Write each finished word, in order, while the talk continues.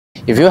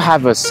If you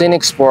have a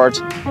scenic spot,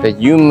 that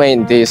you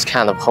made this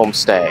kind of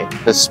homestay,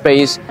 the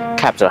space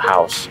capsule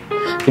house.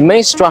 The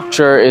main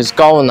structure is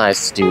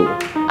galvanized steel,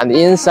 and the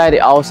inside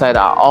and outside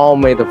are all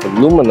made of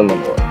aluminum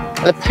alloy.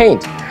 The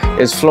paint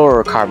is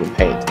fluorocarbon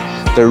paint.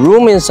 The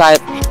room inside,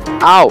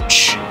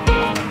 ouch!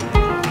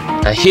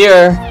 And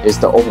here is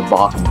the open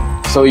balcony.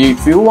 So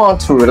if you want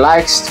to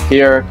relax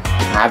here,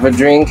 have a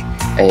drink,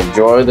 and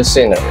enjoy the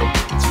scenery.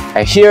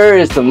 And here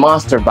is the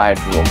master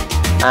bedroom.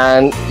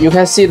 And you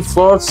can see the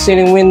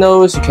floor-to-ceiling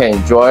windows, you can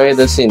enjoy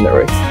the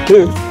scenery.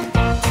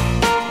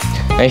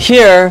 And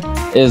here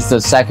is the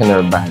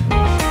secondary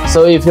bedroom.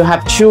 So if you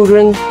have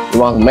children, you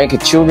want to make a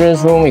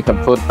children's room, you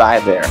can put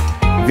bed there.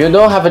 If you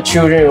don't have a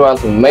children, you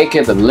want to make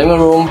it a living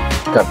room,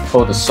 you can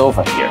put a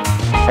sofa here.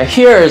 And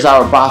here is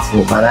our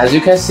bathroom, and as you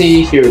can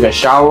see, here you can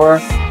shower,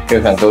 you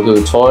can go to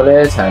the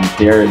toilet, and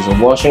there is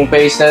a washing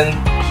basin,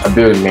 a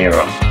built-in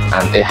mirror,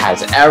 and it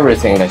has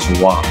everything that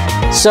you want.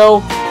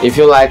 So if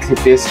you like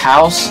this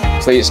house,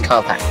 please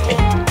contact me.